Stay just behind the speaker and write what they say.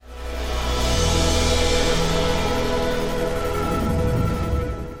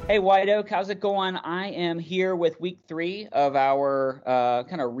Hey, White Oak, how's it going? I am here with week 3 of our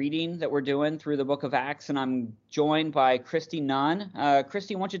kind of reading that we're doing through the book of Acts, and I'm joined by Christy Nunn.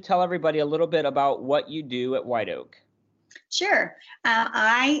 Christy, why don't you tell everybody a little bit about what you do at White Oak? Sure.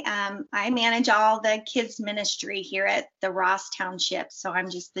 I manage all the kids ministry here at the Ross Township. So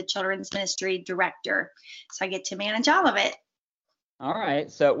I'm just the children's ministry director. So I get to manage all of it. All right.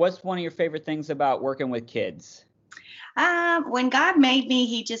 So what's one of your favorite things about working with kids? When God made me,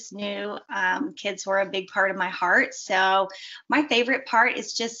 he just knew kids were a big part of my heart. So my favorite part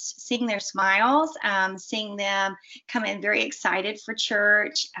is just seeing their smiles, seeing them come in very excited for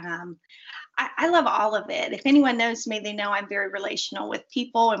church. I love all of it. If anyone knows me, they know I'm very relational with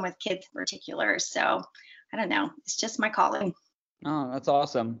people and with kids in particular. So I don't know. It's just my calling. Oh, that's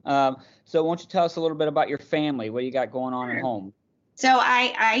awesome. So why don't you tell us a little bit about your family? What do you got going on at home? So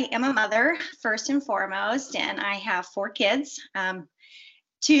I am a mother first and foremost, and I have 4 kids.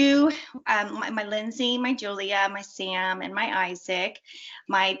 Two, my Lindsay, my Julia, my Sam, and my Isaac.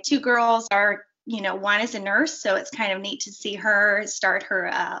 My 2 girls are, one is a nurse, so it's kind of neat to see her start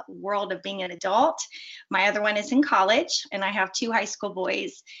her world of being an adult. My other one is in college, and I have 2 high school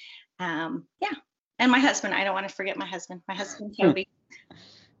boys. Yeah, and my husband. I don't want to forget my husband. My husband, Toby.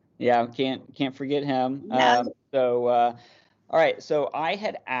 Yeah, can't forget him. No. All right, so I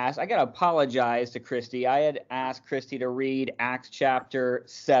got to apologize to Christy. I had asked Christy to read Acts chapter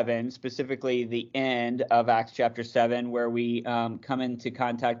 7, specifically the end of Acts chapter 7, where we come into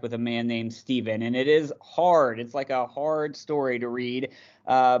contact with a man named Stephen. And it is hard. It's like a hard story to read.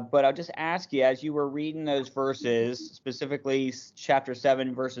 But I'll just ask you, as you were reading those verses, specifically chapter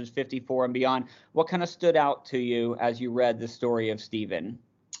 7, verses 54 and beyond, what kind of stood out to you as you read the story of Stephen?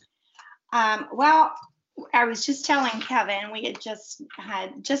 Well, I was just telling Kevin, we had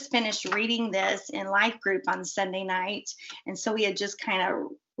just finished reading this in life group on Sunday night. And so we had just kind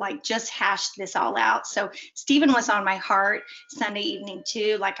of just hashed this all out. So Stephen was on my heart Sunday evening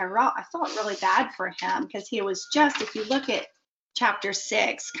too. I felt really bad for him because he was just, if you look at chapter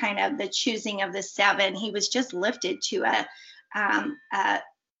 6, kind of the choosing of the 7, he was just lifted to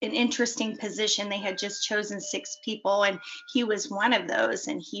an interesting position. They had just chosen 6 people, and he was one of those,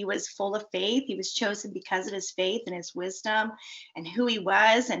 and he was full of faith. He was chosen because of his faith and his wisdom and who he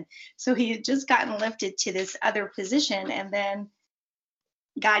was. And so he had just gotten lifted to this other position, and then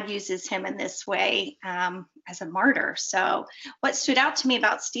God uses him in this way as a martyr. So what stood out to me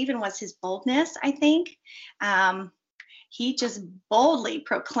about Stephen was his boldness, I think. He just boldly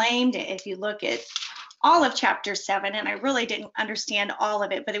proclaimed, if you look at all of chapter 7, and I really didn't understand all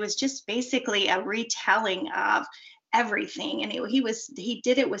of it, but it was just basically a retelling of everything. And he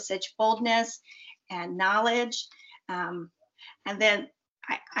did it with such boldness and knowledge. And then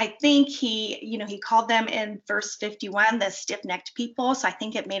I think he called them in verse 51 the stiff-necked people. So I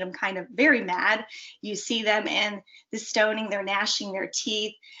think it made him kind of very mad. You see them in the stoning, they're gnashing their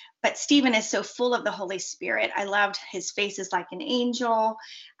teeth. But Stephen is so full of the Holy Spirit. I loved his face is like an angel.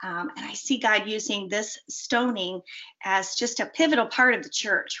 And I see God using this stoning as just a pivotal part of the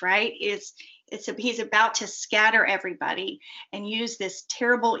church, right? He's about to scatter everybody and use this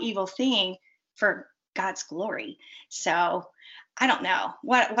terrible, evil thing for God's glory. So I don't know.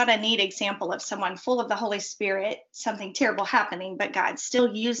 What a neat example of someone full of the Holy Spirit, something terrible happening, but God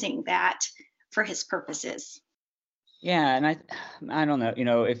still using that for his purposes. Yeah, and I don't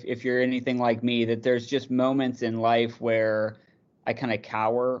know, if you're anything like me, that there's just moments in life where I kind of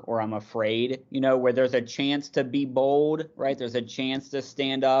cower or I'm afraid, where there's a chance to be bold, right? There's a chance to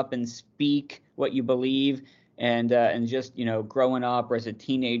stand up and speak what you believe, and just, growing up or as a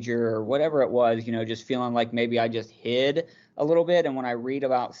teenager or whatever it was, just feeling like maybe I just hid a little bit. And when I read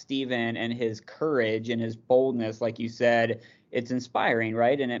about Stephen and his courage and his boldness, like you said, it's inspiring,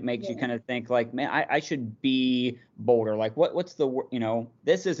 right? And it makes you kind of think like, man, I should be bolder. Like what's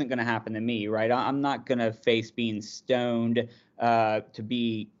this isn't going to happen to me, right? I'm not going to face being stoned to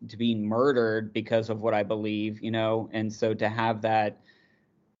being murdered because of what I believe, and so to have that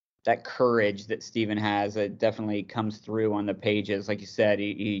courage that Stephen has, it definitely comes through on the pages. Like you said,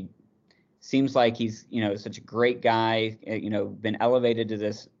 he seems like he's, such a great guy, been elevated to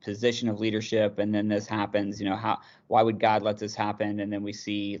this position of leadership, and then this happens. Why would God let this happen? And then we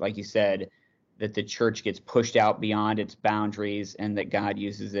see, like you said, that the church gets pushed out beyond its boundaries, and that God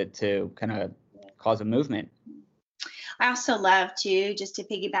uses it to kind of cause a movement. I also love to, just to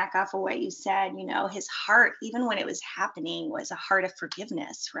piggyback off of what you said, his heart, even when it was happening, was a heart of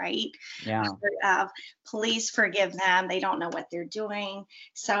forgiveness, right? Yeah. Please forgive them. They don't know what they're doing.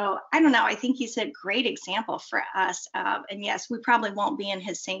 So I don't know. I think he's a great example for us. And yes, we probably won't be in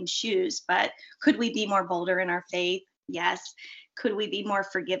his same shoes, but could we be more bolder in our faith? Yes. Could we be more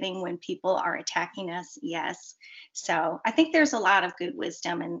forgiving when people are attacking us? Yes. So I think there's a lot of good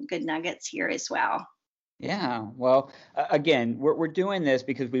wisdom and good nuggets here as well. Yeah. Well, again, we're doing this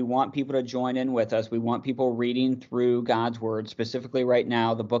because we want people to join in with us. We want people reading through God's word, specifically right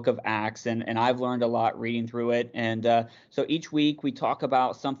now, the book of Acts. And I've learned a lot reading through it. And so each week we talk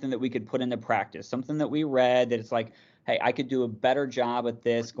about something that we could put into practice, something that we read that it's like, hey, I could do a better job at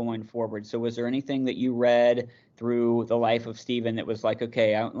this going forward. So was there anything that you read through the life of Stephen that was like,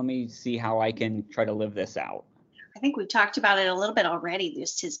 okay, let me see how I can try to live this out? I think we've talked about it a little bit already,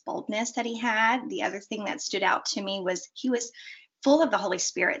 just his boldness that he had. The other thing that stood out to me was he was full of the Holy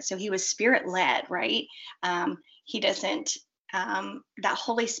Spirit. So he was spirit led, right? He doesn't, that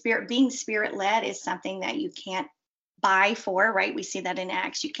Holy Spirit, being spirit led is something that you can't buy for, right? We see that in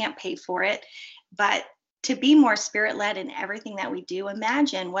Acts, you can't pay for it. But to be more spirit led in everything that we do,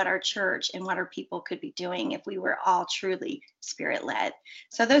 imagine what our church and what our people could be doing if we were all truly spirit led.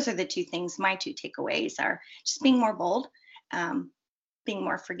 So, those are the two things. My two takeaways are just being more bold, um, being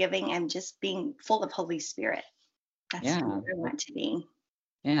more forgiving, and just being full of Holy Spirit. That's who Yeah. I want to be.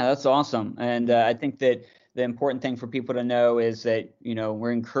 Yeah, that's awesome. And I think that the important thing for people to know is that,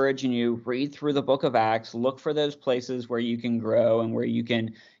 we're encouraging you read through the book of Acts, look for those places where you can grow and where you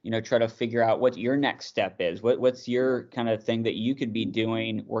can, try to figure out what your next step is. What's your kind of thing that you could be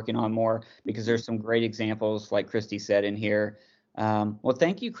doing, working on more, because there's some great examples, like Christy said in here. Well,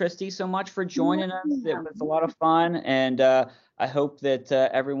 thank you, Christy, so much for joining us. It was a lot of fun. And I hope that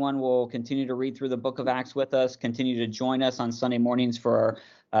everyone will continue to read through the book of Acts with us, continue to join us on Sunday mornings for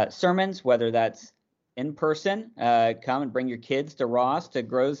our sermons, whether that's in person, come and bring your kids to Ross, to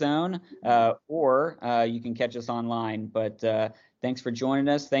Grow Zone, or you can catch us online. But thanks for joining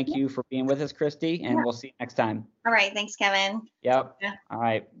us. Thank you for being with us, Christy, and we'll see you next time. All right. Thanks, Kevin. Yep. All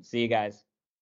right. See you guys.